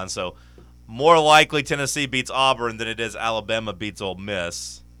the money line. So more likely Tennessee beats Auburn than it is Alabama beats Ole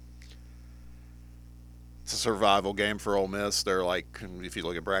Miss. It's a survival game for Ole Miss. They're like, if you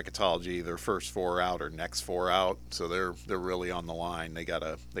look at bracketology, their first 4 out or next 4 out, so they're really on the line. They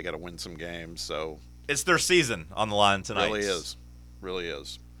gotta win some games. So it's their season on the line tonight. Really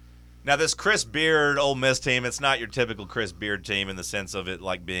is. Now, this Chris Beard Ole Miss team, it's not your typical Chris Beard team in the sense of it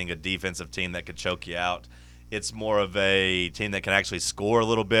like being a defensive team that could choke you out. It's more of a team that can actually score a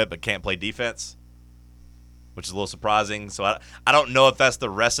little bit but can't play defense, which is a little surprising. So I don't know if that's the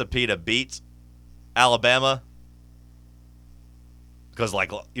recipe to beat Alabama because,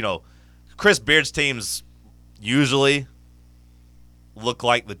 Chris Beard's teams usually look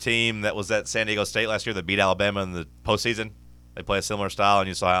like the team that was at San Diego State last year that beat Alabama in the postseason. They play a similar style, and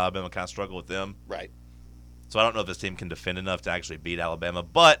you saw Alabama kind of struggle with them. Right. So I don't know if this team can defend enough to actually beat Alabama.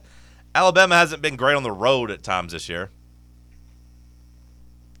 But Alabama hasn't been great on the road at times this year.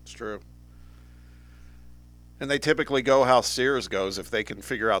 It's true. And they typically go how Sears goes if they can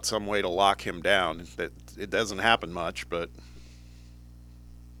figure out some way to lock him down. It doesn't happen much, but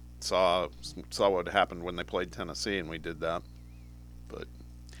saw what happened when they played Tennessee, and we did that. But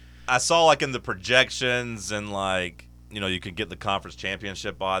I saw in the projections and you could get the conference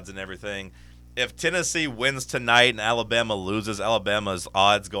championship odds and everything. If Tennessee wins tonight and Alabama loses, Alabama's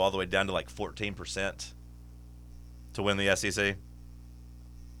odds go all the way down to 14% to win the SEC.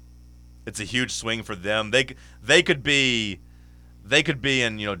 It's a huge swing for them. They could be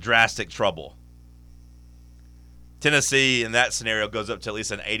in drastic trouble. Tennessee in that scenario goes up to at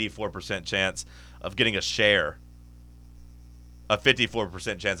least an 84% chance of getting a share. A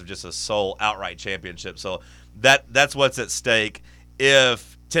 54% chance of just a sole outright championship. So that's what's at stake.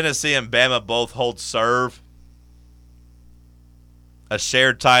 If Tennessee and Bama both hold serve, a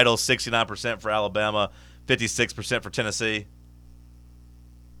shared title, 69% for Alabama, 56% for Tennessee.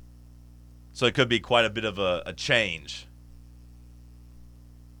 So it could be quite a bit of a change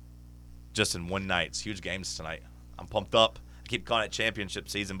just in one night. It's huge games tonight. I'm pumped up. I keep calling it championship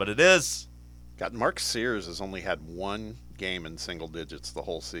season, but it is. God, Mark Sears has only had one game in single digits the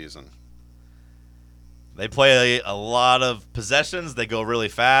whole season. They play a lot of possessions. They go really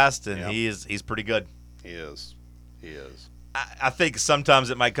fast, and he's pretty good. He is. I think sometimes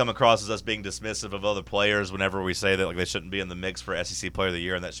it might come across as us being dismissive of other players whenever we say that they shouldn't be in the mix for SEC Player of the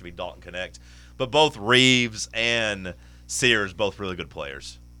Year, and that should be Dalton Connect. But both Reeves and Sears, both really good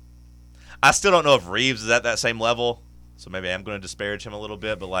players. I still don't know if Reeves is at that same level, so maybe I am going to disparage him a little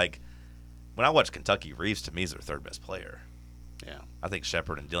bit. But when I watch Kentucky, Reeves to me is their third best player. Yeah, I think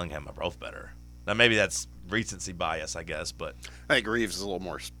Shepard and Dillingham are both better. Now maybe that's recency bias, I guess, but I think Reeves is a little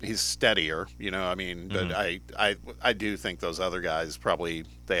more. He's steadier, But I do think those other guys probably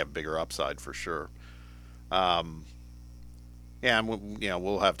they have bigger upside for sure. And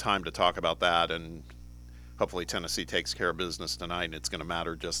we'll have time to talk about that, and hopefully Tennessee takes care of business tonight, and it's going to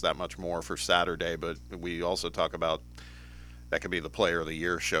matter just that much more for Saturday. But we also talk about that could be the Player of the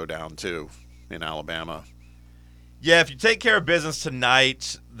Year showdown too in Alabama. Yeah, if you take care of business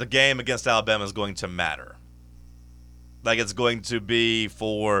tonight, the game against Alabama is going to matter. It's going to be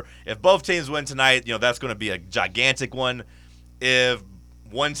if both teams win tonight, that's going to be a gigantic one. If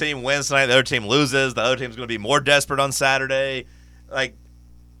one team wins tonight, the other team loses, the other team's going to be more desperate on Saturday.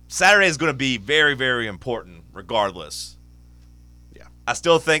 Saturday is going to be very, very important regardless. Yeah. I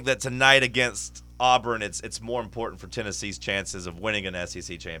still think that tonight against Auburn, it's more important for Tennessee's chances of winning an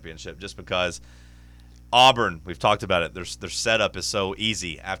SEC championship just because Auburn, we've talked about it, their setup is so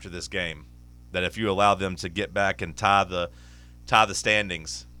easy after this game that if you allow them to get back and tie the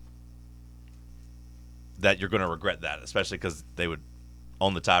standings, that you're going to regret that, especially because they would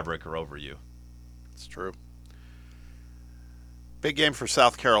own the tiebreaker over you. It's true. Big game for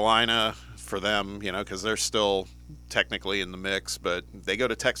South Carolina for them, because they're still technically in the mix, but they go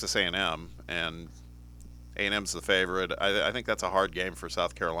to Texas A&M, and A&M's the favorite. I think that's a hard game for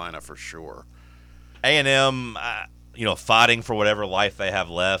South Carolina for sure. A&M, fighting for whatever life they have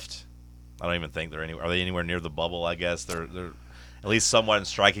left. I don't even think are they anywhere near the bubble? I guess they're at least somewhat in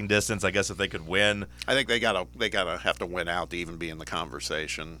striking distance. I guess if they could win, I think they gotta have to win out to even be in the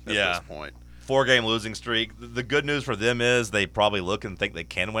conversation at this point. 4-game losing streak. The good news for them is they probably look and think they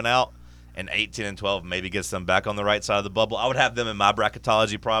can win out, and 18-12 maybe gets them back on the right side of the bubble. I would have them in my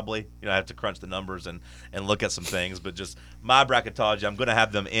bracketology probably. I have to crunch the numbers and look at some things, but just my bracketology, I'm going to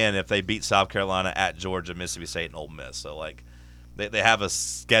have them in if they beat South Carolina, at Georgia, Mississippi State, and Ole Miss. So like they have a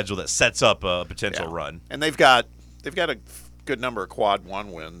schedule that sets up a potential run, and they've got a good number of quad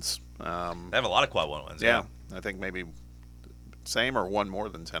 1 wins. They have a lot of quad 1 wins. Yeah, I think maybe same or one more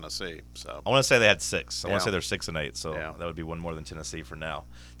than Tennessee. So I want to say they had 6. I want to say they're 6-8. So that would be one more than Tennessee for now.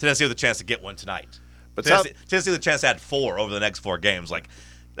 Tennessee with a chance to get one tonight. But Tennessee with a chance to add 4 over the next 4 games. Like,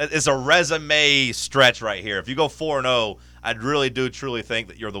 it's a resume stretch right here. If you go 4-0, I'd really do truly think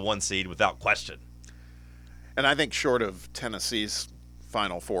that you're the 1 seed without question. And I think short of Tennessee's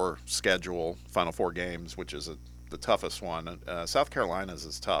Final Four games, which is the toughest one, South Carolina's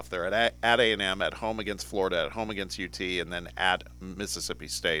is tough. They're at A&M, at home against Florida, at home against UT, and then at Mississippi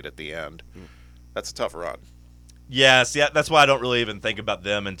State at the end. That's a tough run. Yes, that's why I don't really even think about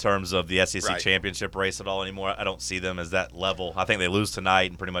them in terms of the SEC championship race at all anymore. I don't see them as that level. I think they lose tonight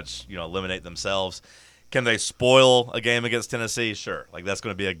and pretty much eliminate themselves. Can they spoil a game against Tennessee? Sure. Like, that's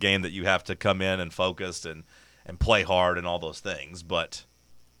going to be a game that you have to come in and focused and play hard and all those things. But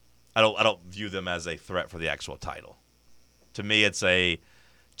I don't view them as a threat for the actual title. To me, it's a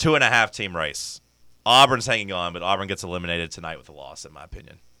 2.5 team race. Auburn's hanging on, but Auburn gets eliminated tonight with a loss, in my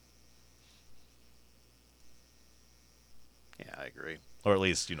opinion. Yeah, I agree. Or at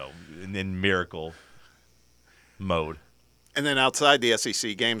least, in miracle mode. And then outside the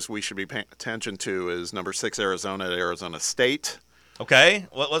SEC games we should be paying attention to is number 6 Arizona at Arizona State. Okay.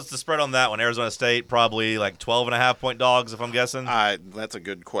 What's the spread on that one? Arizona State probably like 12.5-point dogs, if I'm guessing? That's a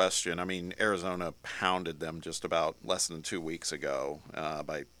good question. I mean, Arizona pounded them just about less than 2 weeks ago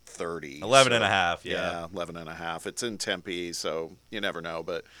by 30. 11.5, yeah. 11.5. It's in Tempe, so you never know.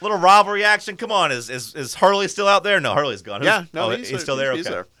 But little rivalry action. Come on, is Hurley still out there? No, Hurley's gone. He's still there. He's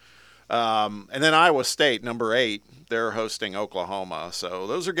okay. there. And then Iowa State, number 8, they're hosting Oklahoma. So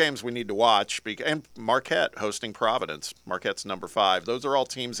those are games we need to watch. And Marquette hosting Providence. Marquette's number 5. Those are all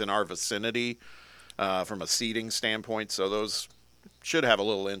teams in our vicinity from a seeding standpoint. So those should have a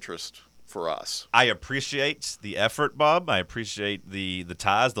little interest for us. I appreciate the effort, Bob. I appreciate the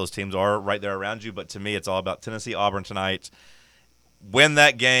ties. Those teams are right there around you. But to me, it's all about Tennessee, Auburn tonight. Win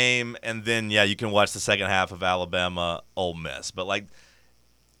that game, and then, you can watch the second half of Alabama, Ole Miss. But, like,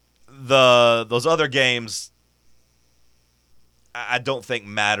 those other games, I don't think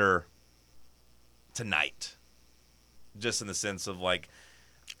matter tonight. Just in the sense of, like,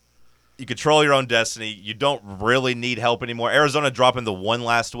 you control your own destiny. You don't really need help anymore. Arizona dropping the 1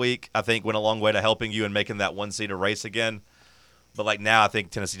 last week, I think, went a long way to helping you and making that 1 seed a race again. But, like, now I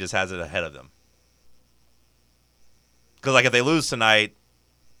think Tennessee just has it ahead of them. Because, like, if they lose tonight,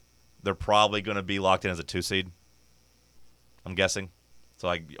 they're probably going to be locked in as a 2 seed, I'm guessing. So,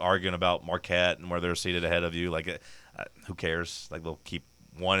 like, arguing about Marquette and where they're seated ahead of you, like, who cares? Like, they'll keep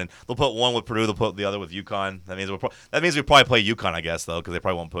one, and they'll put one with Purdue, they'll put the other with UConn. That means we probably play UConn, I guess, though, because they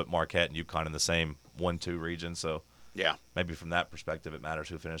probably won't put Marquette and UConn in the same 1-2 region. So, yeah, maybe from that perspective, it matters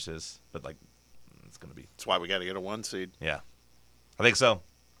who finishes. But, like, it's going to be. That's why we got to get a 1 seed. Yeah, I think so.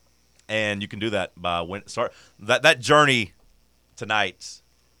 And you can do that by start that journey tonight.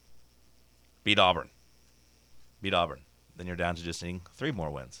 Beat Auburn. Then you're down to just needing 3 more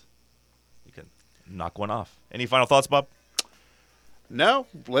wins. You can knock one off. Any final thoughts, Bob? No.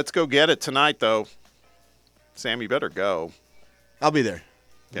 Let's go get it tonight, though. Sam, you better go. I'll be there.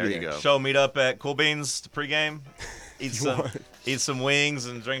 There you go. Show meet up at Cool Beans to pregame. Eat some wings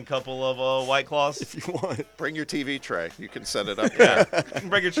and drink a couple of White Claws. If you want. Bring your TV tray. You can set it up there. You can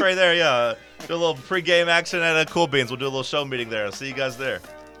bring your tray there, yeah. Do a little pregame action at Cool Beans. We'll do a little show meeting there. I'll see you guys there.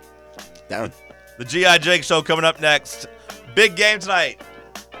 Down. The G.I. Jake Show coming up next. Big game tonight.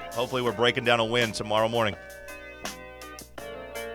 Hopefully we're breaking down a win tomorrow morning.